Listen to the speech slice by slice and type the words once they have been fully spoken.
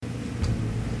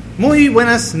Muy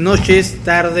buenas noches,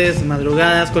 tardes,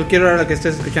 madrugadas, cualquier hora que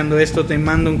estés escuchando esto, te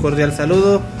mando un cordial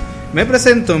saludo. Me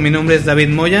presento, mi nombre es David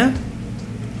Moya.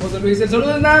 José Luis, el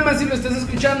saludo es nada más si lo estás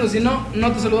escuchando, si no,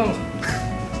 no te saludamos.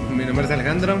 Mi nombre es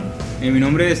Alejandro. Y mi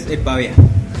nombre es Pavia.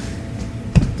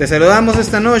 Te saludamos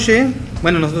esta noche.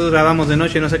 Bueno, nosotros grabamos de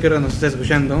noche, no sé a qué hora nos estés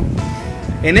escuchando.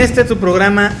 En tu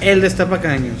programa, el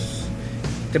Destapacaños.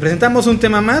 Te presentamos un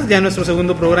tema más, ya nuestro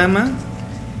segundo programa.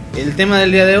 El tema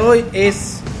del día de hoy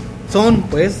son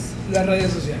las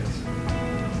redes sociales.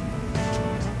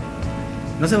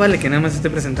 No se vale que nada más esté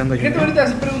presentando yo. Gente, ahorita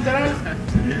se preguntarán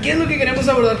 ¿qué es lo que queremos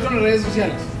abordar con las redes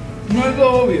sociales? No es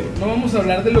lo obvio, no vamos a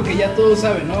hablar de lo que ya todos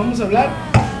saben, no vamos a hablar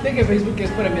de que Facebook es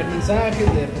para enviar mensajes,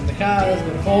 de pendejadas,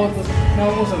 ver fotos, no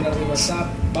vamos a hablar de WhatsApp,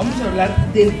 vamos a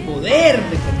hablar del poder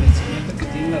de convencimiento que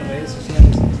tienen las redes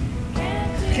sociales.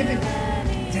 Gente,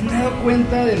 ¿se han dado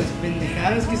cuenta de las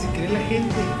pendejadas que se cree la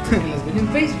gente que las ven en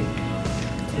Facebook?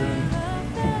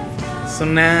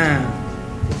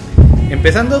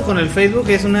 Empezando con el Facebook,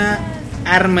 es una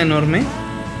arma enorme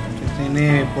que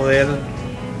tiene poder.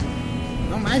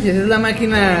 No manches, es la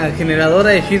máquina generadora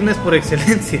de chismes por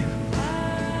excelencia.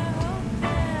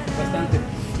 Bastante.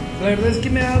 La verdad es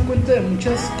que me he dado cuenta de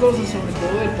muchas cosas, sobre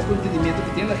todo del poco entendimiento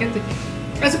que tiene la gente.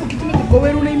 Hace poquito me tocó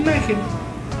ver una imagen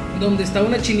donde estaba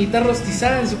una chinita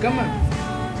rostizada en su cama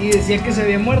y decía que se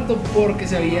había muerto porque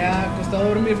se había acostado a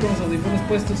dormir con los audífonos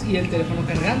puestos y el teléfono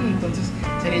cargando, entonces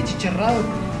se había chicharrado.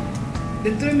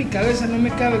 Dentro de mi cabeza no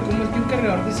me cabe cómo es que un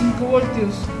cargador de 5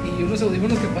 voltios y unos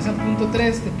audífonos que pasan punto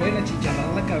 3 te pueden achicharrar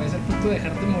la cabeza al punto de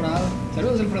dejarte morado.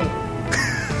 Saludos, Alfredo.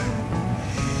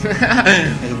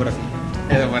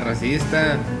 Eso fue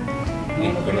racista.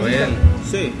 No, cruel.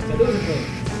 Sí. Saludos,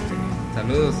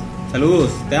 Alfredo.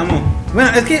 Saludos, te amo.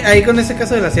 Bueno, es que ahí con ese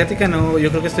caso de la asiática, no, yo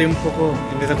creo que estoy un poco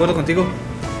en desacuerdo contigo.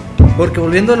 Porque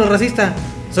volviendo a lo racista,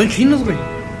 son chinos, güey.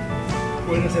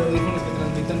 Pueden hacer audífonos que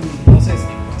transmitan, no sé,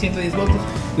 110 voltios.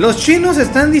 Los chinos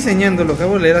están diseñando, lo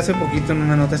acabo de leer hace poquito en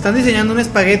una nota, están diseñando un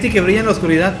espagueti que brilla en la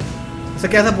oscuridad. O sea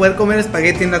que vas a poder comer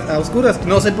espagueti a oscuras.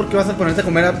 No sé por qué vas a ponerte a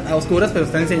comer a oscuras, pero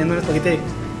están diseñando un espagueti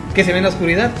que se ve en la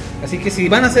oscuridad. Así que si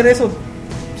van a hacer eso,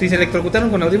 si se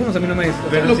electrocutaron con audífonos, a mí no me dice.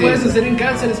 Pero lo puedes hacer en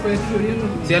casa, el espagueti brillando.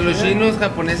 Si a los chinos,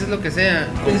 japoneses, lo que sea,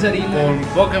 con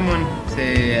Pokémon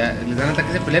les dan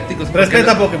ataques epilépticos.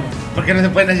 Respeta a Pokémon. ¿Por qué no se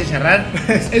pueden achicharrar?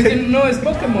 Es que no es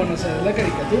Pokémon, o sea, es la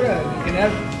caricatura en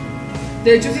general.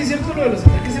 De hecho, sí es cierto lo de los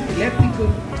ataques epilépticos.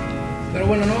 Pero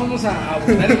bueno, no vamos a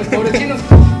abundar en los pobres chinos.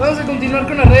 Vamos a continuar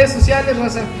con las redes sociales,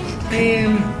 raza.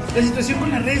 La situación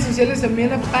con las redes sociales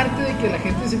también, aparte de que la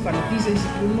gente se fanatiza y se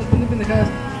cree un montón de pendejadas,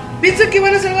 piensa que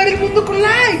van a salvar el mundo con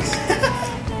likes.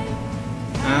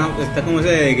 Está como ese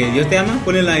de que Dios te ama,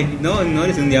 ponle like. No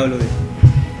eres un diablo, güey.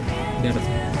 Tienes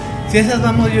razón. Si esas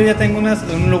vamos, yo ya tengo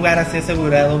un lugar así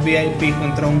asegurado, VIP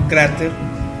contra un cráter,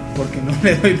 porque no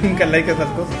le doy nunca like a esas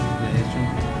cosas.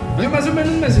 Yo más o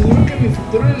menos me aseguro que mi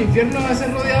futuro en el infierno va a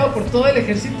ser rodeado por todo el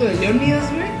ejército de Leónidas,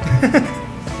 güey.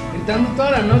 Gritando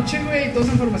toda la noche, güey, y toda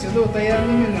esa información de batalla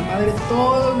dándome en la madre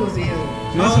todos los días,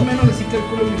 güey. No. Más o menos así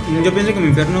calculo mi infierno. Yo pienso que mi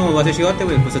infierno va a ser chidote,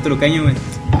 güey. Pues esto lo caño, güey.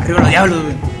 Arriba los diablos,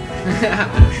 güey.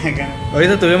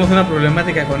 Ahorita tuvimos una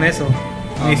problemática con eso.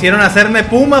 Me hicieron hacerme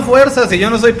puma fuerzas y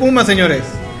yo no soy puma, señores.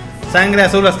 Sangre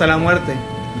azul hasta la muerte.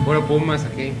 Puro Pumas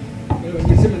aquí. El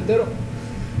bañil cementero.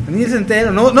 Ni se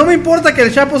entero. No me importa que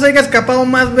el Chapo se haya escapado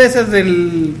más veces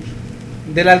del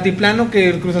altiplano que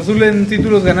el Cruz Azul en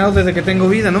títulos ganados desde que tengo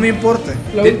vida. No me importa.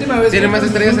 La última vez Tiene que más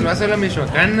Cruz estrellas Azul- el vaso de la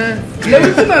Michoacana. La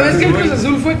última vez que el Cruz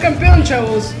Azul fue campeón,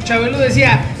 chavos, Chabelo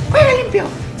decía: juega limpio,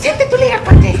 siente tu liga,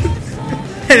 cuate.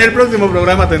 En el próximo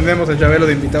programa tendremos a Chabelo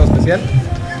de invitado especial.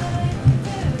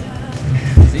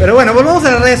 Sí. Pero bueno, volvamos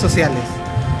a las redes sociales.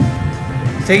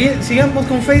 Sigamos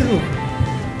con Facebook.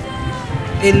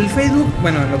 El Facebook,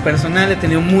 bueno, en lo personal he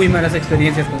tenido muy malas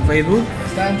experiencias con Facebook.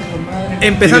 Bastante, con madre.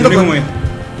 Empezando Sí, con... güey.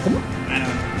 ¿Cómo?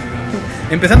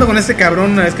 Empezando con este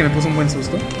cabrón una vez que me puso un buen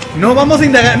susto. No vamos a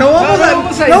indagar, no vamos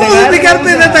a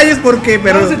explicarte en detalles por qué,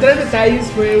 pero... Vamos a entrar en detalles,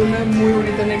 fue una muy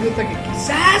bonita anécdota que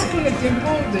quizás con el tiempo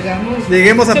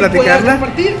lleguemos a se platicarla, pueda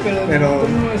compartir, pero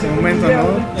de momento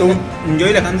no. Yo y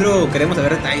Alejandro queremos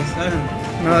saber detalles, ¿sabes?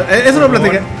 No, eso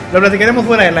lo platicaremos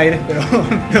fuera del aire, pero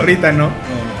ahorita no.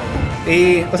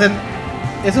 Y, o sea,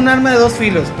 es un arma de dos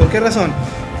filos. ¿Por qué razón?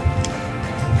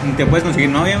 Te puedes conseguir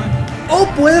novia, güey. O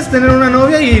puedes tener una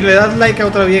novia y le das like a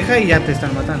otra vieja y ya te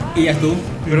están matando. Y ya tú.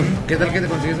 Pero, ¿qué tal que te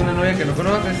consigues una novia que no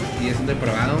conoces y es un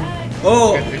depravado?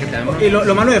 Oh, Que te ama. y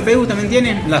lo malo de Facebook también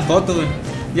tiene las fotos, güey.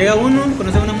 Llega uno,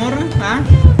 conoce a una morra,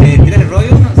 tira el rollo,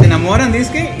 se enamoran,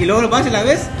 disque, y luego lo vas y la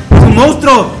ves, es un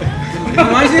monstruo. No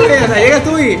manches, güey, o sea, llegas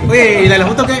tú y, oye, y la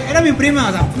foto que era mi prima,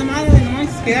 o sea, puta madre, no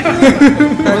manches. ¿Qué gacho?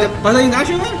 Pasa bien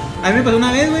gacho, güey. A mí me pasó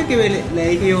una vez, güey, que le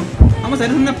dije yo, vamos a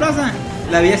ver en una plaza.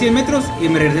 La vi a 100 metros y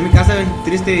me regresé a mi casa, güey,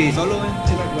 triste y solo, güey.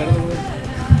 Sí, me acuerdo, güey.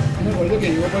 Me acuerdo que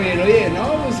llegó por ahí, oye,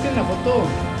 no, es que en la foto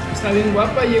está bien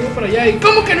guapa, llego para allá y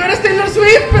 ¿cómo que no eres Taylor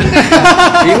Swift,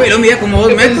 pendeja? Sí, güey, lo medía como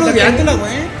 2 metros, ya te la,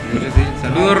 güey.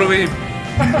 Saludos, Rubí.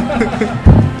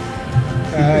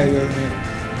 Ay, Dios mío.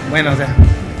 Bueno, o sea,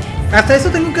 hasta eso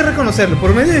tengo que reconocerlo.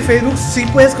 Por medio de Facebook sí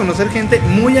puedes conocer gente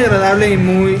muy agradable y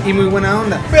muy buena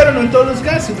onda. Pero no en todos los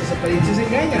casos, las apariencias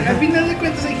engañan. Al final de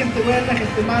cuentas hay gente buena,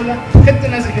 gente mala, gente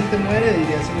nace, gente muere,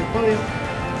 diría el señor Podio.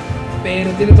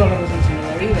 Pero tiene toda la razón en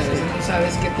la vida, a veces no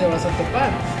sabes qué te vas a topar.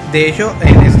 De hecho,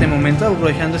 en este momento,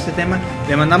 aprovechando este tema,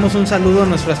 le mandamos un saludo a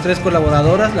nuestras 3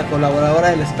 colaboradoras. La colaboradora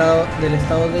del estado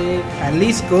de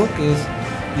Jalisco, que es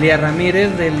Lía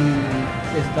Ramírez, del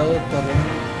estado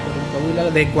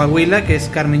de Coahuila, que es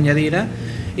Carmen Yadira,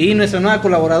 y nuestra nueva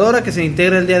colaboradora que se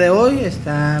integra el día de hoy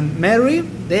está Mary,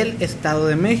 del Estado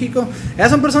de México.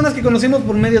 Ellas son personas que conocimos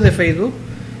por medio de Facebook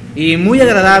y muy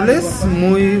agradables,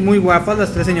 muy guapas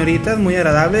las 3 señoritas, muy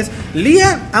agradables.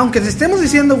 Lía, aunque te estemos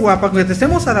diciendo guapa, aunque te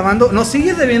estemos alabando, nos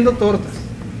sigues debiendo tortas.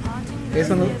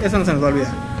 Eso no se nos va a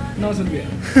olvidar. No se olvida.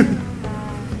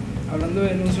 Hablando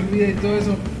de no se olvida y todo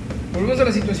eso, volvemos a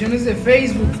las situaciones de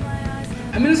Facebook.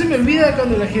 A mí no se me olvida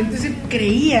cuando la gente se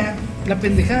creía la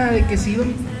pendejada de que se iba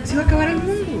a acabar el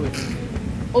mundo, güey.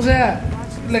 O sea,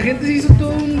 la gente se hizo todo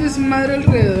un desmadre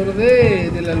alrededor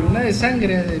de la luna de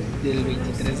sangre del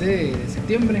 23 de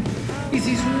septiembre. Y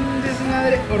se hizo un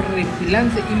desmadre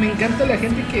horripilante. Y me encanta la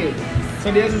gente que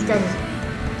salía de sus casas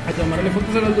a tomarle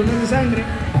fotos a las lunas de sangre.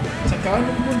 Sacaban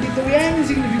un puntito bien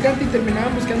insignificante y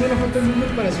terminaban buscando una foto del mundo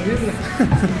para subirla.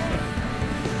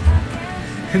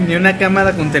 Ni una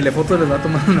cámara con telefoto les va a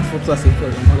tomar una foto así, por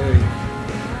el amor de Dios.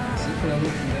 Sí, por algo.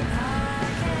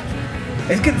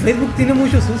 Es que Facebook tiene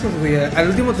muchos usos, güey. Al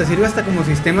último te sirve hasta como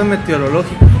sistema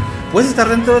meteorológico. Puedes estar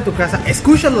dentro de tu casa,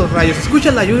 escuchas los rayos,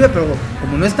 escuchas la lluvia, pero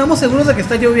como no estamos seguros de que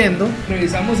está lloviendo,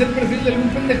 revisamos el perfil de algún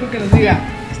pendejo que nos diga,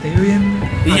 está lloviendo.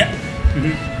 Y ya.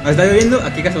 Está lloviendo,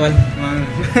 aquí casual.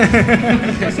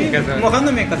 Sí,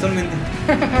 mojándome casualmente.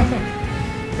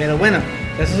 Pero bueno,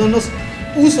 esos son los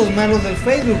usos malos del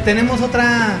Facebook. Tenemos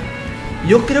otra,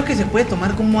 yo creo que se puede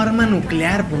tomar como arma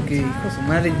nuclear, porque hijo de su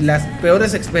madre, las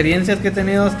peores experiencias que he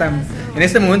tenido hasta en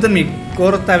este momento en mi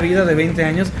corta vida de 20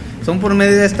 años son por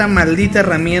medio de esta maldita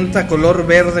herramienta color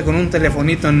verde con un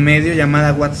telefonito en medio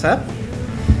llamada WhatsApp.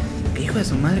 Hijo de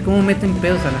su madre, cómo meten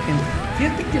pedos a la gente.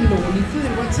 Fíjate que lo bonito de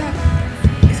WhatsApp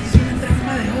es que es una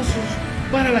trampa de osos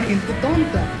para la gente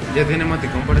tonta. Ya tiene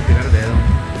emoticón para tirar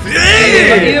dedo. ¡Sí!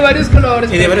 Y de varios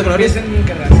colores. Y de varios colores.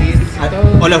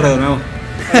 Hola, Alfredo nuevo.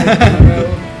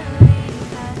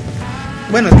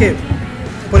 Bueno, es que,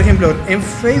 por ejemplo, en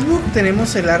Facebook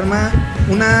tenemos el arma,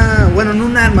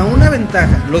 una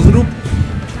ventaja, los grupos.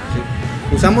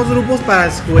 Sí. Usamos grupos para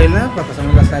escuela, para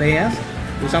pasarnos las tareas.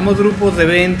 Usamos grupos de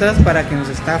ventas para que nos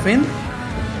estafen.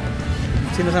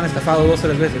 Sí nos han estafado 2 o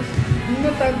 3 veces. No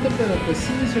tanto, pero pues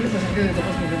sí suele pasar que te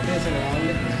topas con gente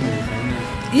desagradable.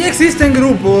 Y existen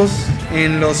grupos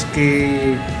en los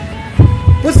que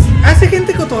pues hace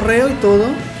gente cotorreo y todo,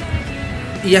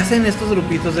 y hacen estos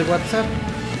grupitos de WhatsApp.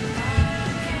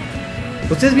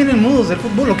 ¿Ustedes vienen mudos del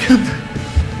fútbol o qué onda?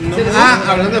 No,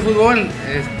 hablando de fútbol,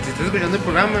 si estás escuchando el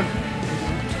programa.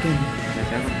 ¿Qué?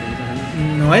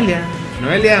 Noelia.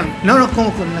 No,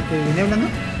 ¿cómo? ¿Con la que venía hablando?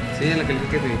 Sí, la que dije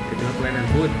que te va a jugar en el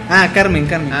fútbol. Carmen.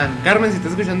 Carmen, si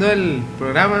estás escuchando el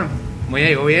programa, muy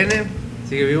llegó, viene,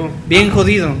 sigue vivo. Bien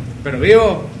jodido. Pero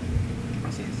vivo.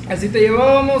 Así es. Así te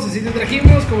llevábamos, así te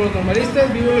trajimos, como los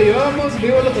normalistas, vivo lo llevamos,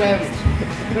 vivo lo traemos.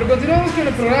 Pero continuamos con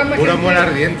el programa. Puro amor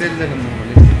ardiente el de los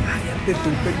normalistas.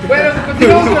 Bueno,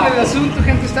 continuamos con el asunto,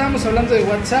 gente. Estábamos hablando de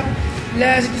WhatsApp.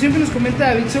 La situación que nos comenta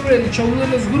David sobre el show de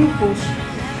los grupos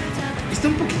está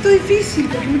un poquito difícil,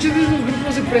 porque muchas veces los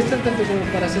grupos se prestan tanto como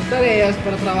para hacer tareas,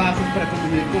 para trabajos, para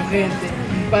convivir con gente,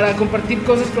 para compartir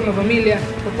cosas con la familia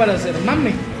o para hacer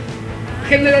mame.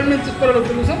 Generalmente es para lo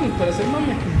que lo usamos, para hacer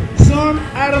mame. Son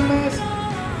armas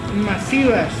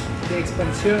masivas de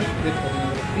expansión de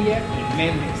pornografía y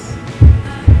memes.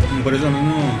 Por eso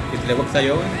mismo que te le voy a estar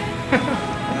yo, güey.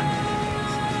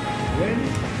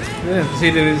 Bueno.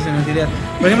 Sí, se nos diría.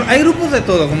 Por ejemplo, hay grupos de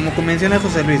todo, como menciona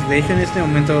José Luis. De hecho, en este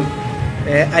momento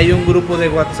hay un grupo de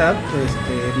WhatsApp,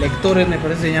 lectores me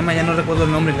parece se llama, ya no recuerdo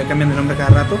el nombre, le cambian de nombre cada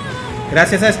rato.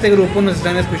 Gracias a este grupo nos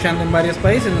están escuchando en varios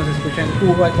países, nos escuchan en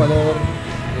Cuba, Ecuador,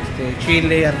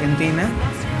 Chile, Argentina.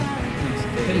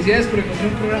 Felicidades por encontrar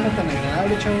un programa tan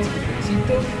agradable, chavos, te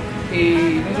felicito.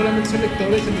 No solamente son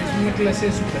lectores, también son una clase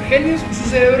de super genios. Su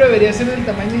cerebro debería ser del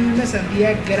tamaño de una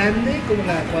sandía grande, como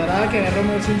la cuadrada que agarró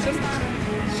Mel Simpson.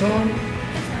 son.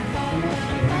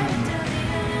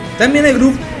 También hay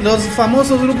los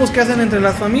famosos grupos que hacen entre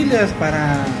las familias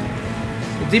para...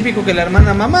 Lo típico que la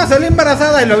hermana, mamá, salió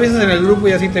embarazada y lo avisas en el grupo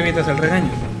y así te evitas el regaño.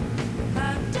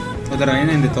 O te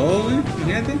regañan de todo, güey,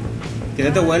 imagínate. Que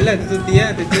de tu abuela, de tu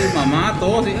tía, de tu mamá,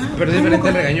 todo. ¿Sí? Pero es diferente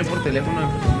el regaño por teléfono.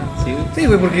 Sí, güey. Sí,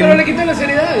 güey, porque... Pero le quitan la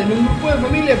seriedad. En un grupo de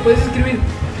familia puedes escribir: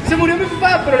 se murió mi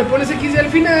papá, pero le pones XD al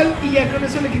final y ya con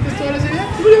eso le quitas toda la seriedad.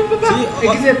 Se murió mi papá. Sí,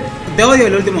 XD. te odio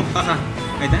el último, jaja.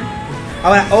 Ahí está.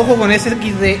 Ahora, ojo con ese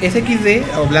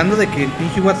XD, hablando de que el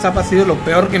pinche WhatsApp ha sido lo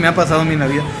peor que me ha pasado en la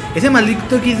vida. Ese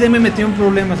maldito XD me metió en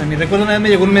problemas a mí. Recuerdo una vez me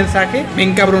llegó un mensaje, me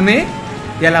encabroné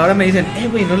y a la hora me dicen,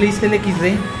 güey, ¿no leíste el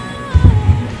XD?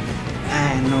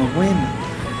 Ah, no, bueno.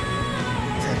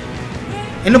 O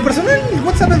sea, en lo personal el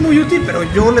WhatsApp es muy útil, pero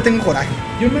yo le tengo coraje.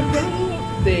 Yo me acuerdo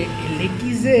de el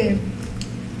XD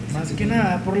más que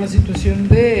nada por la situación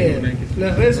de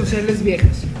las redes sociales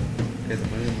viejas.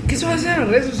 ¿Qué se hace en las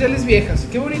redes sociales viejas?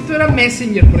 Qué bonito era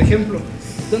Messenger, por ejemplo,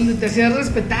 donde te hacías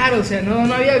respetar, o sea,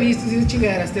 no había visto esas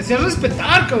chingaderas, te hacías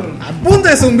respetar, cabrón. A punta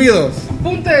de zumbidos. A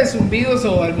punta de zumbidos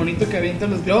o al monito que avienta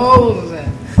los globos, o sea.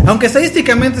 Aunque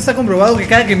estadísticamente está comprobado que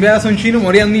cada que enviabas a un chino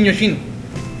moría un niño chino.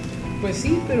 Pues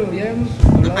sí, pero ya hemos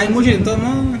hablado Hay de muchos eso. en todos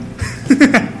modos, güey.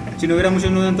 Si no hubiera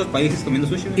muchos nudos en otros países comiendo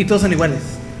sushi, güey. Y todos son iguales.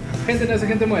 Gente nace,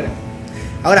 gente muere.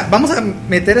 Ahora, vamos a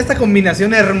meter esta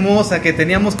combinación hermosa que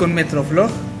teníamos con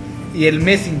Metroflog y el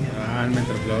Messenger. Ah, el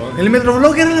Metroflog. El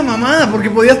Metroflog era la mamada,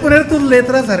 porque podías poner tus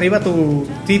letras arriba, tu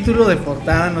título de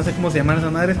portada, no sé cómo se llaman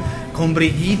esas madres, con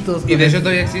brillitos. Y de hecho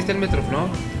todavía existe el Metroflog.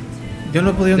 Yo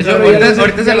no he podido De hecho, entrar.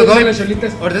 ahorita se los doy.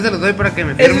 Ahorita se los doy para que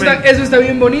me firmen. Eso está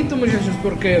bien bonito, muchachos,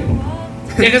 porque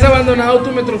dejas abandonado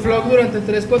tu Metroflog durante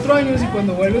 3-4 años y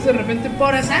cuando vuelves de repente,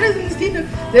 por azares del destino,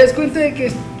 te das cuenta de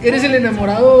que eres el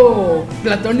enamorado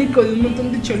platónico de un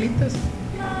montón de cholitas.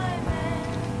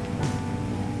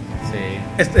 Sí.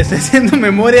 Estoy haciendo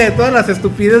memoria de todas las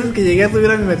estupideces que llegué a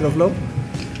subir a mi Metroflog.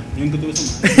 Yo nunca tuve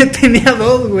eso. Tenía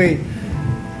dos, güey.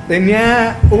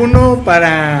 Tenía uno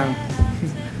para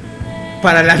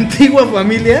la antigua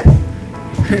familia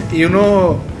y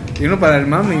uno para el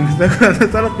mami. Me estoy acordando de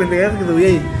todas las pendejadas que subí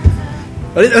ahí.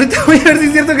 Ahorita voy a ver si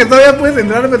es cierto que todavía puedes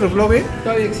entrar a Metroflog, ¿eh?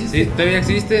 Todavía existe. Sí, todavía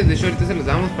existe. De hecho, ahorita se los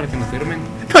damos para que nos firmen.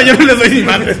 No, yo no les doy ni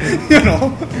madre. Yo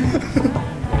no.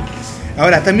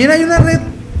 Ahora, también hay una red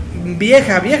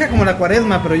vieja como la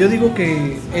Cuaresma, pero yo digo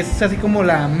que es así como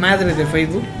la madre de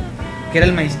Facebook, que era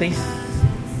el MySpace.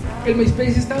 El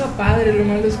MySpace estaba padre, lo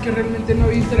malo es que realmente no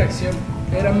había interacción.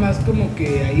 Era más como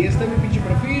que ahí está mi pinche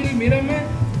perfil, mírame,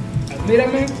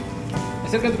 admírame,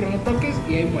 acércate pero no toques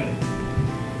y ahí muere.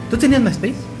 ¿Tú tenías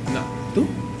MySpace? No.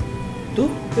 ¿Tú?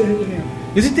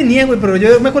 Yo sí tenía, güey, pero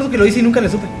yo me acuerdo que lo hice y nunca le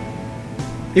supe.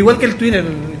 Igual que el Twitter,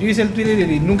 yo hice el Twitter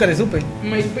y nunca le supe.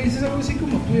 MySpace es algo así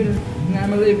como Twitter. Nada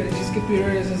más la diferencia es que Twitter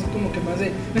es así como que más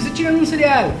de me estoy chingando un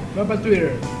cereal, va para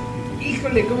Twitter.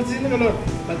 Híjole, ¿cómo está haciendo calor?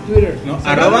 Para Twitter. No,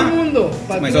 Salvando arroba el mundo,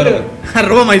 para Maizoro. Twitter.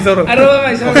 Arroba Maizoro. Arroba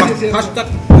Maizoro. sí, sí. Hashtag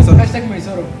Maizoro. Hashtag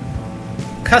Maizoro.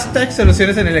 Hashtag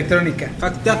soluciones en electrónica.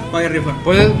 Hashtag Vaya Rifa.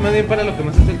 Pues más bien para lo que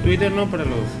más es el Twitter, ¿no? Para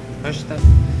los hashtags.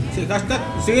 Sí, hashtag,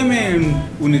 sígueme en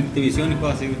Univisión y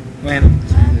cosas así, güey. Bueno,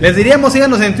 les diríamos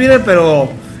síganos en Twitter, pero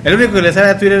el único que les sale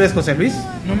a Twitter es José Luis.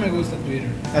 No me gusta Twitter.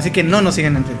 Así que no nos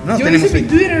sigan en Twitter. No Yo tenemos hice mi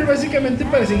Twitter. Twitter básicamente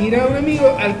para seguir a un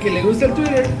amigo al que le gusta el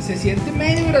Twitter, se siente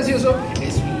medio gracioso,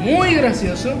 es muy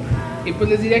gracioso, y pues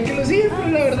les diría que lo sigan,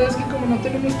 pero la verdad es que como no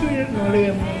tenemos Twitter, no le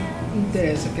vemos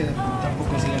interés a que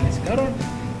tampoco sigan a ese cabrón.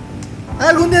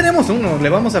 Algún día haremos uno, le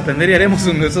vamos a aprender y haremos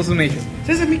uno, eso es un hecho.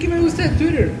 ¿Sabes a mí qué me gusta de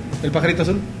Twitter? ¿El pajarito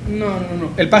azul? No.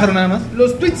 ¿El pájaro nada más?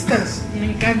 Los Twitsters me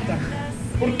encantan,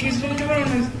 porque son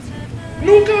cabrones,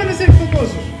 nunca van a ser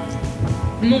famosos,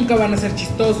 nunca van a ser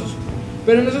chistosos,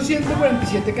 pero en esos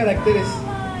 147 caracteres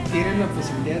tienen la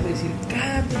posibilidad de decir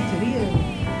cada tontería,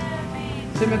 güey.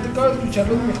 Se me ha tocado escuchar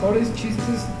los mejores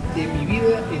chistes de mi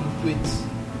vida en tweets.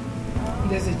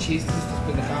 Desde chistes,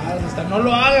 tus pendejadas, hasta no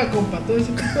lo haga, compa. Todo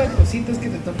ese tipo de cositas que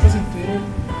te topas en Twitter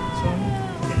son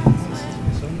hermosas,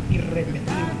 son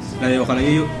irrepetibles. La de ojalá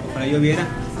yo viera.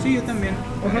 Sí, yo también.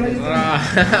 Ojalá yo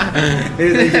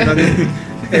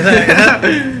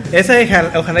Esa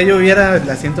de ojalá yo viera,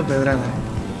 la siento pedrada.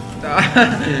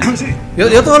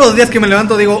 Yo todos los días que me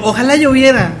levanto digo, ojalá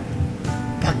lloviera.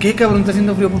 ¿Para qué, cabrón? Está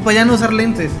haciendo frío. Pues para ya no usar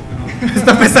lentes.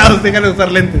 Está pesado, déjale usar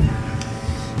lentes.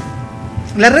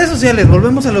 Las redes sociales,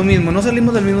 volvemos a lo mismo, no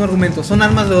salimos del mismo argumento, son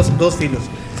armas de dos filos.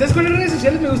 ¿Sabes cuáles redes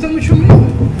sociales me gustan mucho, güey?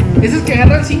 Esas que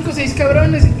agarran 5 o 6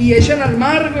 cabrones y echan al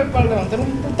mar, güey, para levantar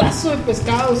un putazo de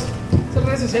pescados. Esas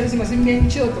redes sociales se me hacen bien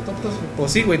chido, tototos, güey. O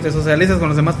sí, güey, te socializas con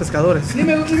los demás pescadores. Sí,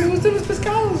 me gustan los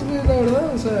pescados, güey, la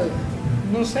verdad, o sea,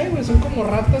 no sé, güey, son como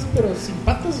ratas, pero sin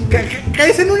patas.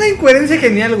 Caes en una incoherencia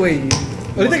genial, güey.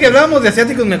 Ahorita que hablábamos de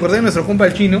asiáticos, me acordé de nuestro compa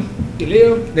el chino.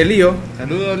 De Lío.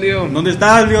 Saludos, Lío. ¿Dónde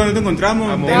estás, Lío? ¿Dónde te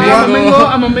encontramos?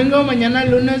 A Momengo, mañana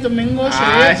lunes, domingo.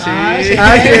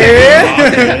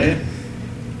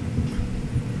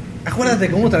 Acuérdate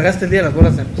cómo tragaste el día de las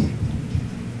bolas de arroz.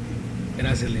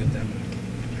 Gracias, Lío, te amo.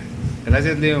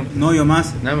 Gracias, Lío. No, yo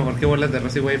más. Nada mejor que bolas de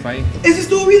arroz y wifi. Ese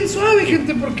estuvo bien suave,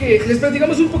 gente, porque les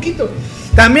platicamos un poquito.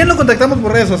 También lo contactamos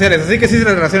por redes sociales, así que sí se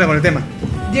relaciona con el tema.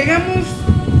 Llegamos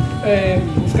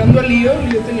buscando a Lío.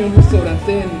 Lío tenía un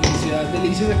restaurante en Ciudad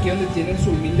Delicias, aquí donde tienen su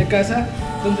humilde casa.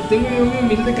 Donde tengo yo mi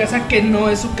humilde casa, que no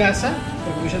es su casa.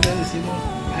 Porque muchas veces decimos,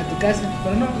 tu casa.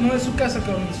 Pero no es su casa,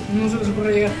 cabrón. No se les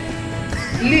ocurre llegar.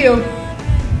 Lío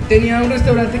tenía un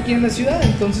restaurante aquí en la ciudad.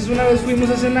 Entonces una vez fuimos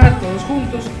a cenar todos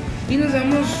juntos y nos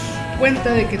damos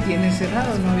cuenta de que tiene cerrado.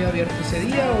 No había abierto ese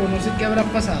día o no sé qué habrá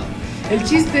pasado. El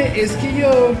chiste es que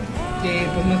yo,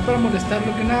 pues no es para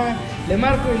molestarlo que nada, le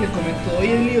marco y le comento,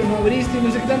 oye Lío, no abriste y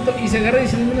no sé qué tanto, y se agarra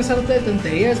diciendo una sarta de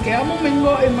tonterías, que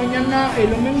domingo, mañana,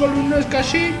 el domingo lunes,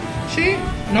 casi, sí,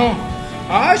 no,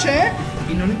 sí,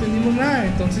 y no le entendimos nada.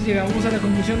 Entonces llegamos a la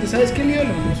conclusión de, ¿sabes qué, Lío?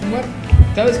 Le vamos a sumar,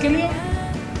 ¿sabes qué, Lío?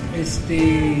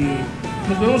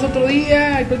 Nos vemos otro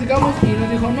día y platicamos, y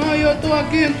nos dijo, no, yo estoy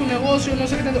aquí en tu negocio, no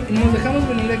sé qué tanto, y nos dejamos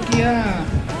venir aquí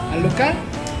al local.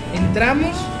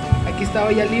 Entramos, aquí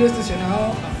estaba ya Lío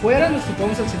estacionado afuera, nos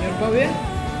topamos al señor Pabé.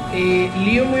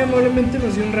 Lío muy amablemente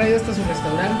nos dio un ride hasta su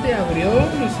restaurante, abrió,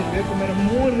 nos sirvió de comer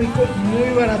muy rico, muy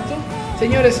barato.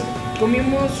 Señores,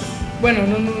 comimos, bueno,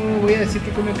 no voy a decir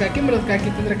que comió cada quien, pero cada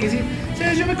quien tendrá que decir.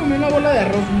 Señores, yo me comí una bola de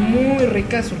arroz muy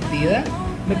rica, surtida,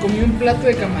 me comí un plato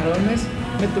de camarones,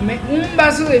 me tomé un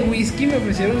vaso de whisky, me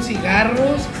ofrecieron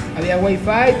cigarros, había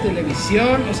wifi,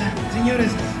 televisión, o sea, señores,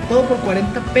 todo por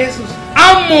 40 pesos.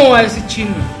 ¡Amo a ese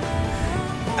chino!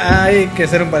 Hay que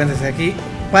hacer un paréntesis aquí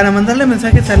para mandarle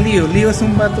mensajes a Lío. Lío es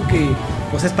un vato que,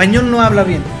 pues, español no habla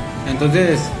bien.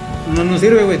 Entonces, no nos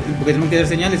sirve, güey, porque tenemos que dar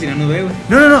señales y no nos ve, güey.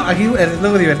 No, aquí es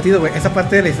lo divertido, güey. Esa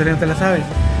parte de la historia no te la sabes.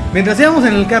 Mientras íbamos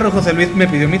en el carro, José Luis me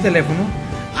pidió mi teléfono,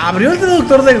 abrió el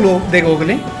traductor de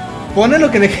Google, pone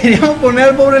lo que le queríamos poner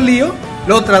al pobre Lío,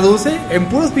 lo traduce en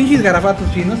puros pinches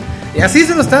garabatos chinos, y así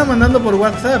se lo estaba mandando por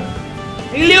WhatsApp.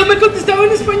 Y Lío me contestaba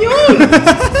en español.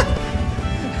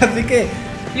 Así que...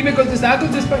 Y me contestaba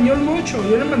con su español mucho.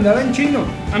 Yo le mandaba en chino,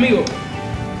 amigo,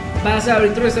 vas a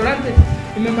abrir tu restaurante.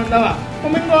 Y me mandaba,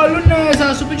 domingo, lunes,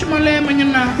 a su pinche mole,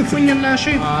 mañana,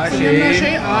 sí.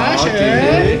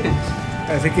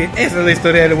 Así que esa es la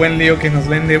historia del buen Lío, que nos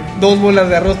vende 2 bolas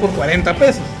de arroz por 40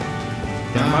 pesos.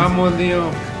 Te amamos, Lío.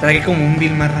 Trae como un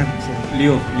bill marrano.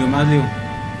 Lío más Lío.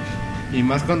 Y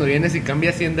más cuando vienes y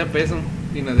cambias 100 de peso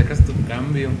y nos dejas tu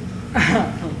cambio.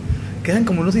 Quedan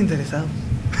como los interesados.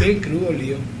 Bien crudo,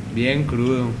 Lío. Bien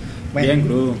crudo. Bueno, bien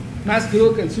crudo. Más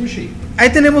crudo que el sushi. Ahí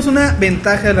tenemos una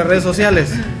ventaja de las redes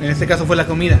sociales. En este caso fue la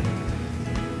comida.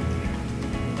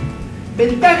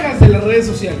 Ventajas de las redes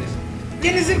sociales.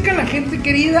 Tiene cerca a la gente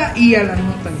querida y a la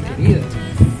no tan querida.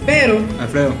 Pero...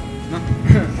 Alfredo,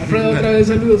 ¿no? Alfredo, otra vez,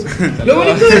 saludos. Lo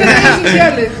bonito de las redes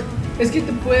sociales es que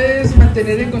te puedes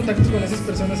mantener en contacto con esas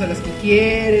personas a las que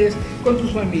quieres, con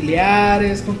tus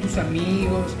familiares, con tus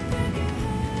amigos,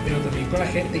 pero también con la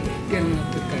gente que no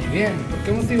te cae bien. ¿Por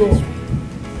qué motivo?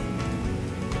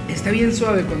 Está bien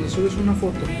suave cuando subes una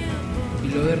foto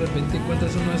y luego de repente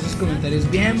encuentras uno de esos comentarios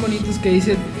bien bonitos que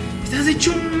dicen: estás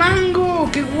hecho un mango,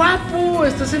 qué guapo,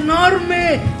 estás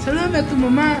enorme, salúdame a tu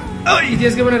mamá. Y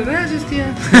tienes que poner gracias, tía.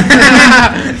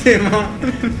 Sí, no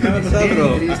me ha pasado,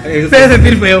 pero te hace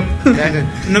sentir feo.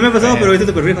 No me ha pasado, pero viste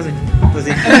tu perfil, José. Pues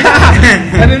sí.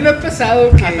 A mí me ha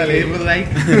pasado que hasta le dimos like.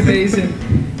 te dicen: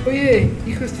 oye,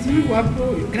 hijo, estás muy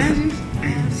guapo. Gracias.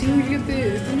 Sí,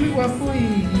 fíjate, estás muy guapo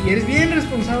y eres bien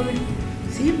responsable.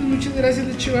 Sí, pues muchas gracias,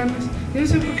 le echo ganas. Yo no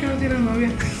sé por qué no tienes novia.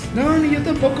 No, ni yo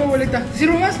tampoco, abuelita. ¿Te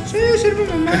sirvo más? Sí, sirve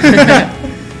mamá.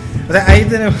 O sea, ahí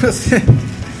tenemos.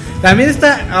 También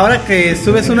está, ahora que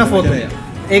subes una foto,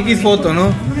 X foto, ¿no?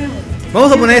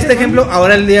 Vamos a poner este ejemplo.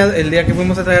 Ahora el día que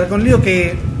fuimos a trabajar con Lío,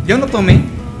 que yo no tomé.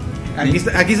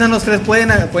 Aquí están los tres, pueden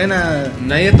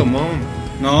Nadie tomó.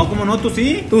 No, ¿cómo no? ¿Tú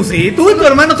sí? Tú sí, tú y tu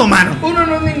hermano tomaron. Uno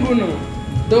no es ninguno.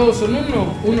 Dos son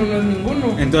uno no es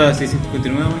ninguno. Entonces, sí,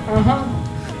 continúa, güey. Ajá.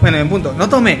 Bueno, en punto, no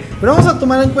tomé. Pero vamos a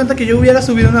tomar en cuenta que yo hubiera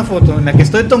subido una foto en la que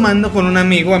estoy tomando con un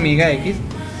amigo, amiga X.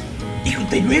 Hijo,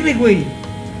 te llueve, güey.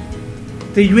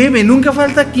 Te llueve, nunca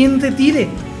falta quien te tire.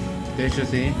 De hecho,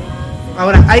 sí.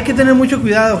 Ahora, hay que tener mucho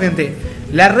cuidado, gente.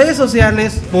 Las redes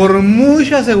sociales, por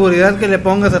mucha seguridad que le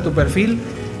pongas a tu perfil,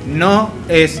 no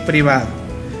es privado.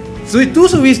 Si tú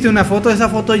subiste una foto, esa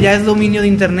foto ya es dominio de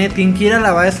internet. Quien quiera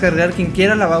la va a descargar, quien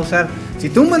quiera la va a usar. Si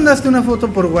tú mandaste una foto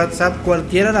por WhatsApp,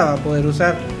 cualquiera la va a poder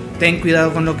usar. Ten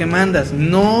cuidado con lo que mandas.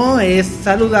 No es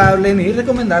saludable ni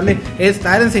recomendable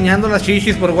estar enseñando las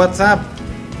chichis por WhatsApp.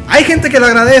 Hay gente que lo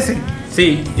agradece.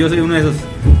 Sí, yo soy uno de esos.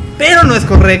 Pero no es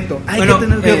correcto. Hay que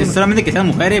tener cuidado. Solamente que sean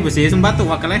mujeres, pues si es un vato,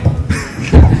 guacala.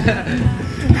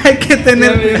 Hay que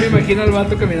tener. Yo me imagino al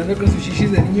vato caminando con sus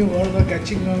chichis de niño gordo acá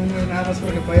chingón, nada más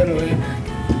porque Paya lo vea.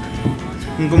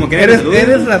 Como que Eres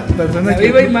la persona La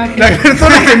viva imagen. La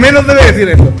persona que menos debe decir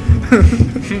esto.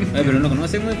 Ay, pero no lo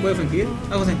conoce, güey, puede fingir.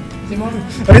 Ah, José. Simón.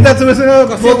 Ahorita subes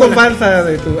una foto falsa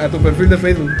a tu perfil de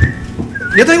Facebook.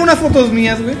 Yo traigo unas fotos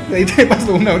mías, güey. Ahí te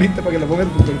paso una ahorita para que la pongas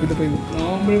en tu perfil de Facebook. No,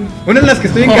 hombre. Una en las que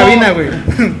estoy en cabina, güey.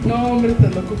 No, hombre,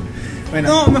 estás loco. Bueno.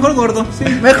 No, mejor gordo. Sí.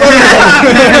 Mejor.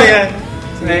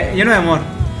 Lleno de amor.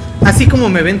 Así como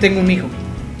me ven, tengo un hijo.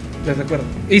 Les recuerdo.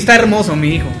 Y está hermoso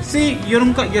mi hijo. Sí, yo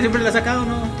siempre la he sacado,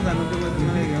 ¿no? O sea, no tengo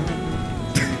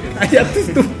Cállate,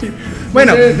 estúpido.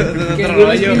 Bueno, Que el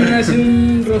Wilson hace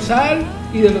un rosal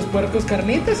y de los puercos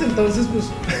carnitas, entonces pues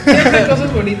siempre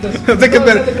cosas bonitas. o sea que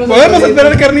podemos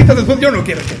esperar carnitas después. Yo no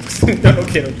quiero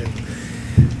que.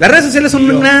 Las redes sociales son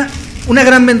una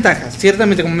gran ventaja.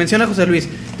 Ciertamente, como menciona José Luis,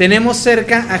 tenemos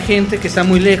cerca a gente que está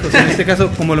muy lejos. En este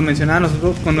caso, como lo mencionaba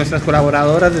nosotros, con nuestras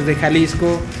colaboradoras desde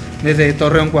Jalisco, desde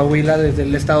Torreón, Coahuila, desde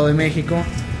el Estado de México,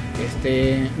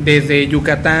 desde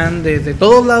Yucatán, desde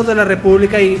todos lados de la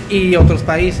República y otros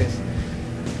países.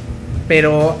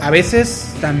 Pero a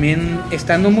veces también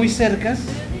estando muy cerca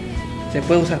se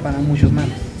puede usar para muchos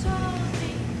males.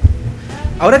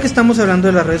 Ahora que estamos hablando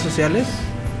de las redes sociales,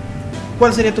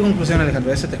 ¿cuál sería tu conclusión, Alejandro,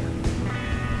 de ese tema?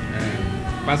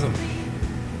 Paso.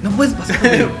 No puedes pasar,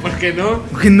 güey. ¿Por qué no?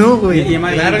 ¿Por qué no, güey?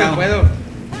 Claro que puedo.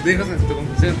 Díganos tu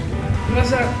conclusión.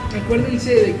 Raza,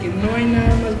 acuérdense de que no hay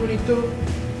nada más bonito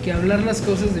que hablar las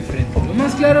cosas de frente. Lo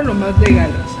más claro, lo más legal,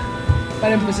 raza.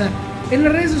 Para empezar, en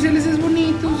las redes sociales es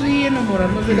bonito, sí,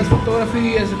 enamorarnos de las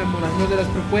fotografías, enamorarnos de las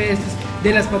propuestas,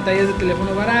 de las pantallas de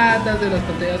teléfono baratas, de las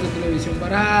pantallas de televisión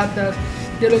baratas,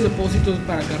 de los depósitos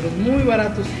para carros muy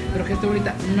baratos. Pero gente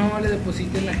bonita, no le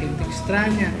depositen a gente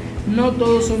extraña. No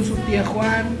todos son su tía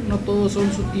Juan, no todos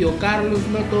son su tío Carlos,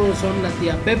 no todos son la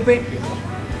tía Pepe.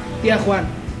 Tía Juan.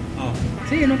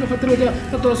 Sí, nunca fue otro.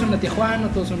 No todos son la tía Juan, no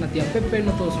todos son la tía Pepe,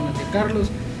 no todos son la tía Carlos.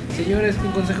 Señores,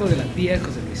 un consejo de la tía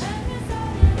José Luis.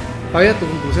 Fabia, ¿tu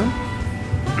conclusión?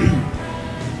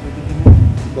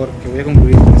 Porque voy a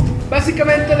concluir con esto.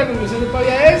 Básicamente la conclusión de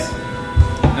Pavia es...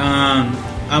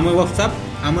 amo el WhatsApp,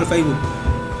 amo el Facebook.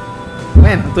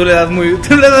 Bueno, tú le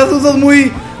das usos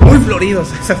muy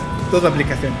floridos a esas dos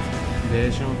aplicaciones. De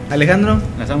hecho, Alejandro,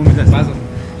 Las amo muchas. paso.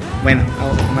 bueno,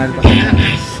 vamos a tomar el paso.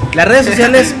 Las redes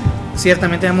sociales,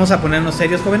 ciertamente vamos a ponernos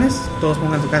serios, jóvenes. Todos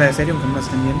pongan su cara de serio, aunque no la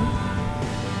estén viendo.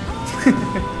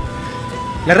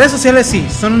 Las redes sociales sí,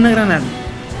 son una gran arma,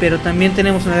 pero también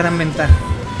tenemos una gran ventaja.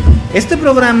 Este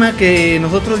programa que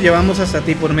nosotros llevamos hasta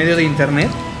ti por medio de internet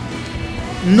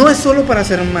no es solo para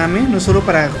hacer un mame, no es solo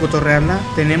para cotorrearla.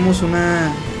 Tenemos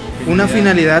una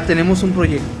finalidad, tenemos un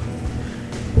proyecto.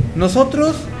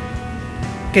 Nosotros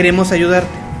queremos ayudarte.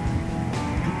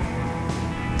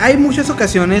 Hay muchas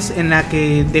ocasiones en las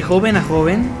que de joven a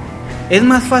joven es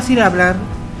más fácil hablar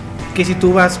que si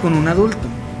tú vas con un adulto.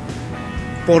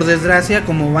 Por desgracia,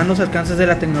 como van los alcances de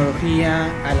la tecnología,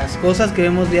 a las cosas que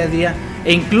vemos día a día,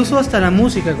 e incluso hasta la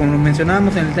música, como lo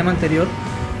mencionábamos en el tema anterior,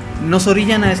 nos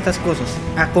orillan a estas cosas,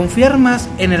 a confiar más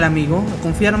en el amigo, a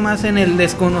confiar más en el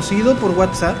desconocido por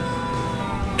WhatsApp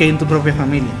que en tu propia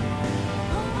familia.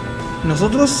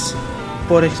 Nosotros,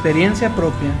 por experiencia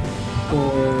propia,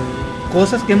 por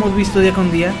cosas que hemos visto día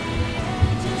con día,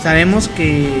 sabemos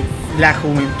que la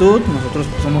juventud, nosotros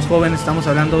somos jóvenes, estamos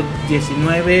hablando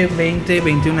 19, 20,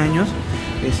 21 años,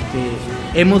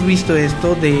 hemos visto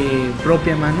esto de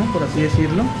propia mano, por así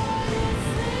decirlo.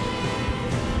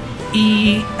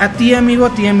 Y a ti, amigo,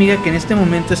 a ti, amiga, que en este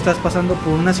momento estás pasando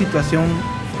por una situación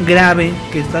grave,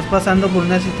 que estás pasando por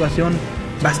una situación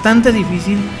bastante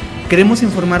difícil, queremos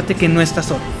informarte que no estás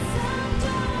solo.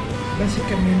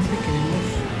 Básicamente queremos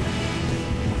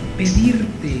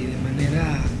pedirte de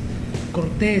manera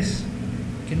cortés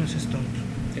que no seas tonto,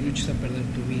 que no eches a perder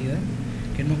tu vida,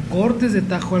 que no cortes de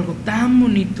tajo algo tan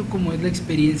bonito como es la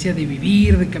experiencia de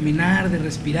vivir, de caminar, de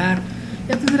respirar.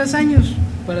 Ya tendrás años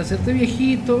para hacerte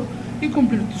viejito y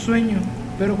cumplir tu sueño,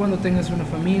 pero cuando tengas una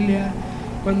familia,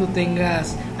 cuando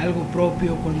tengas algo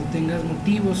propio, cuando tengas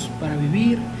motivos para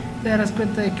vivir, te darás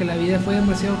cuenta de que la vida fue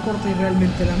demasiado corta y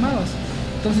realmente la amabas.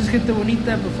 Entonces, gente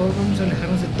bonita, por favor, vamos a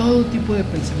alejarnos de todo tipo de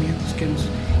pensamientos que nos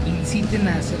inciten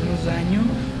a hacernos daño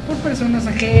por personas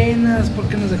ajenas,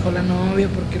 porque nos dejó la novia,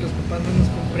 porque los papás no nos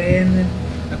comprenden.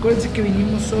 Acuérdense que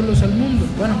vinimos solos al mundo.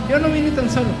 Bueno, yo no vine tan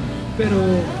solo, pero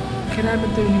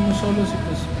generalmente venimos solos y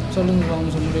pues solos nos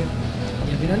vamos a morir.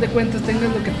 Y al final de cuentas, tengas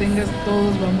lo que tengas,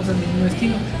 todos vamos al mismo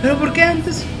destino. ¿Pero por qué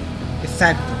antes?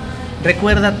 Exacto.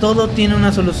 Recuerda, todo tiene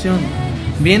una solución.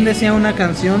 Bien decía una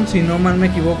canción, si no mal me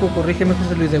equivoco, corrígeme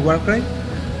José Luis, de Warcry.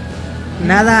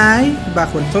 Nada hay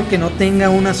bajo el sol que no tenga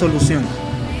una solución.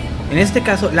 En este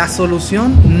caso, la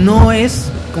solución no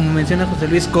es, como menciona José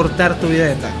Luis, cortar tu vida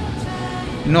de tal.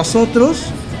 Nosotros,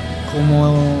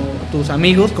 como tus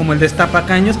amigos, como el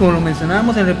Destapacaños, como lo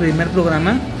mencionábamos en el primer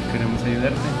programa, queremos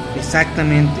ayudarte.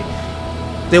 Exactamente.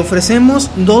 Te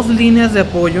ofrecemos 2 líneas de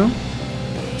apoyo.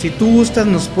 Si tú gustas,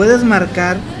 nos puedes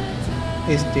marcar.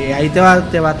 Ahí te va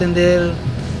a atender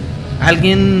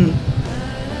alguien,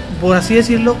 por así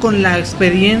decirlo, con la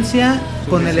experiencia,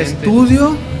 con el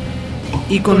estudio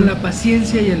y con la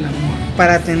paciencia y el amor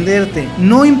para atenderte.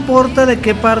 No importa de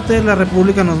qué parte de la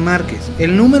República nos marques.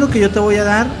 El número que yo te voy a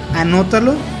dar,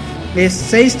 anótalo,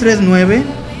 es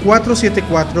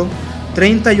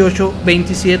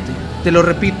 639-474-3827. Te lo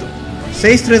repito,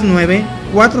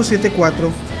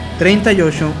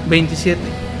 639-474-3827.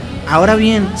 Ahora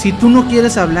bien, si tú no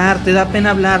quieres hablar, te da pena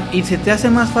hablar y se te hace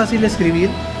más fácil escribir,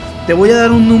 te voy a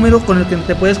dar un número con el que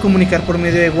te puedes comunicar por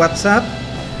medio de WhatsApp.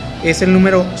 Es el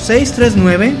número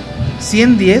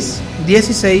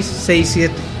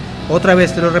 639-110-1667. Otra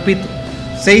vez te lo repito,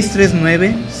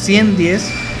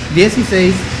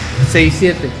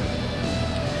 639-110-1667.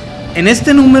 En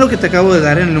este número que te acabo de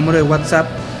dar, en el número de WhatsApp,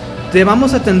 te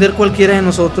vamos a atender cualquiera de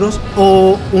nosotros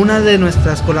o una de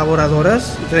nuestras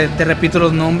colaboradoras. Te repito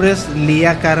los nombres: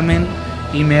 Lía, Carmen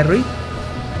y Mary.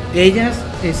 Ellas,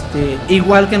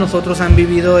 igual que nosotros, han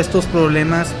vivido estos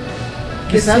problemas.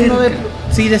 Quizás no de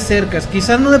cerca,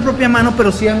 quizás no de propia mano,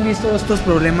 pero sí han visto estos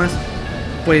problemas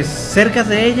pues cerca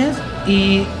de ellas,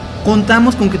 y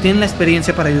contamos con que tienen la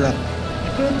experiencia para ayudar.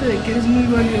 Acuérdate de que eres muy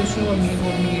valioso,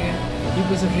 amigo, amiga, y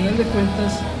pues al final de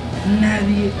cuentas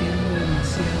nadie es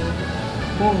demasiado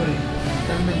pobre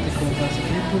totalmente como para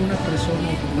sufrir por una persona,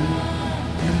 por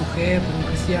una mujer, por un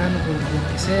cristiano, por lo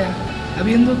que sea,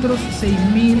 habiendo otros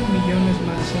 6,000 millones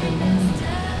más en el mundo.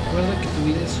 Recuerda que tu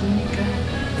vida es única,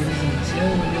 eres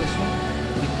demasiado valioso,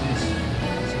 y pues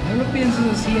si no lo piensas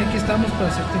así, aquí estamos para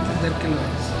hacerte entender que lo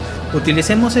eres.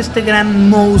 Utilicemos este gran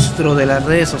monstruo de las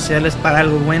redes sociales para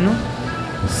algo bueno.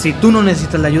 Si tú no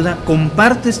necesitas la ayuda,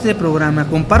 comparte este programa,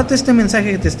 comparte este mensaje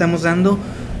que te estamos dando,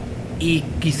 y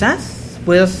quizás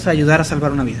puedas ayudar a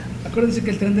salvar una vida. Acuérdense que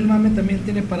el tren del mame también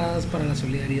tiene paradas para la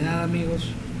solidaridad,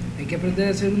 amigos. Hay que aprender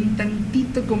a ser un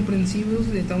tantito comprensivos.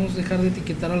 Necesitamos dejar de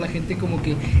etiquetar a la gente como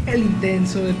que el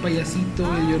intenso, el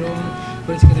payasito, el llorón.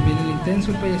 Acuérdense que también el intenso,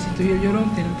 el payasito y el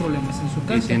llorón tienen problemas en su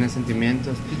casa. Y tienen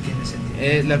sentimientos.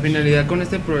 La finalidad con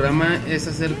este programa es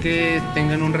hacer que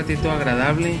tengan un ratito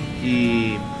agradable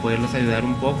y poderlos ayudar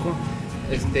un poco.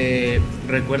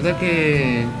 Recuerda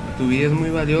que tu vida es muy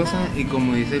valiosa, y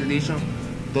como dice el dicho,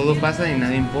 todo pasa y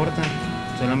nada importa.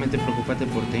 Solamente preocúpate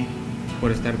por ti,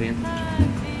 por estar bien.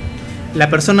 La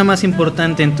persona más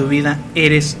importante en tu vida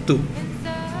eres tú.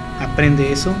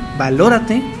 Aprende eso,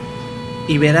 valórate,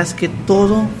 y verás que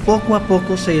todo poco a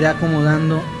poco se irá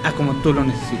acomodando a como tú lo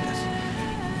necesitas.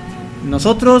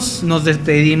 Nosotros nos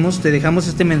despedimos, te dejamos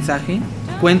este mensaje.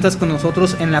 Cuentas con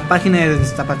nosotros en la página de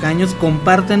Destapacaños.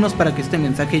 Compártenos para que este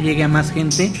mensaje llegue a más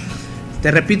gente.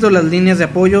 Te repito las líneas de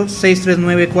apoyo: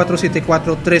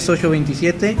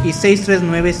 639-474-3827 y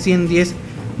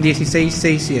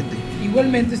 639-110-1667.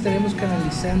 Igualmente estaremos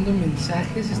canalizando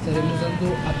mensajes, estaremos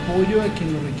dando apoyo a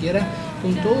quien lo requiera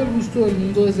con todo el gusto del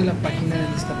mundo desde la página de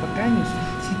Destapacaños.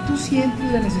 Si tú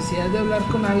sientes la necesidad de hablar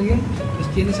con alguien, pues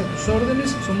tienes a tus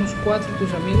órdenes. Somos 4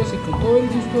 tus amigos, y con todo el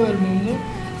gusto del mundo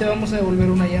te vamos a devolver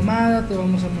una llamada, te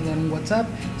vamos a mandar un WhatsApp.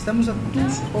 Estamos a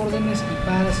tus órdenes y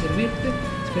para servirte.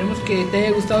 Esperemos que te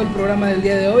haya gustado el programa del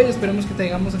día de hoy, esperemos que te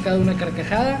hayamos sacado una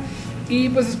carcajada, y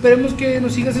pues esperemos que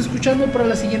nos sigas escuchando para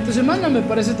la siguiente semana. Me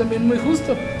parece también muy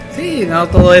justo. Sí, no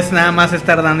todo es nada más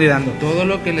estar dando y dando. Todo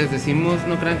lo que les decimos,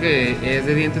 no crean que es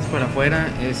de dientes para afuera,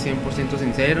 es 100%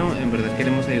 sincero. En verdad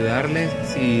queremos ayudarles.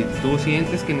 Si tú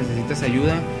sientes que necesitas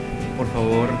ayuda, por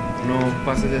favor no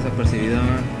pases desapercibida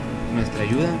nuestra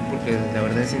ayuda, porque la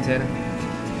verdad es sincera.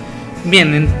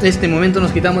 Bien, en este momento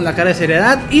nos quitamos la cara de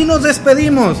seriedad y nos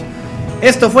despedimos.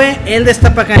 Esto fue el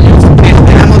Destapacaños.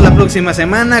 Esperamos la próxima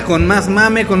semana con más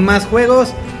mame, con más juegos.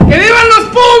 ¡Que vivan los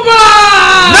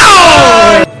Pumas!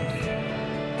 ¡No!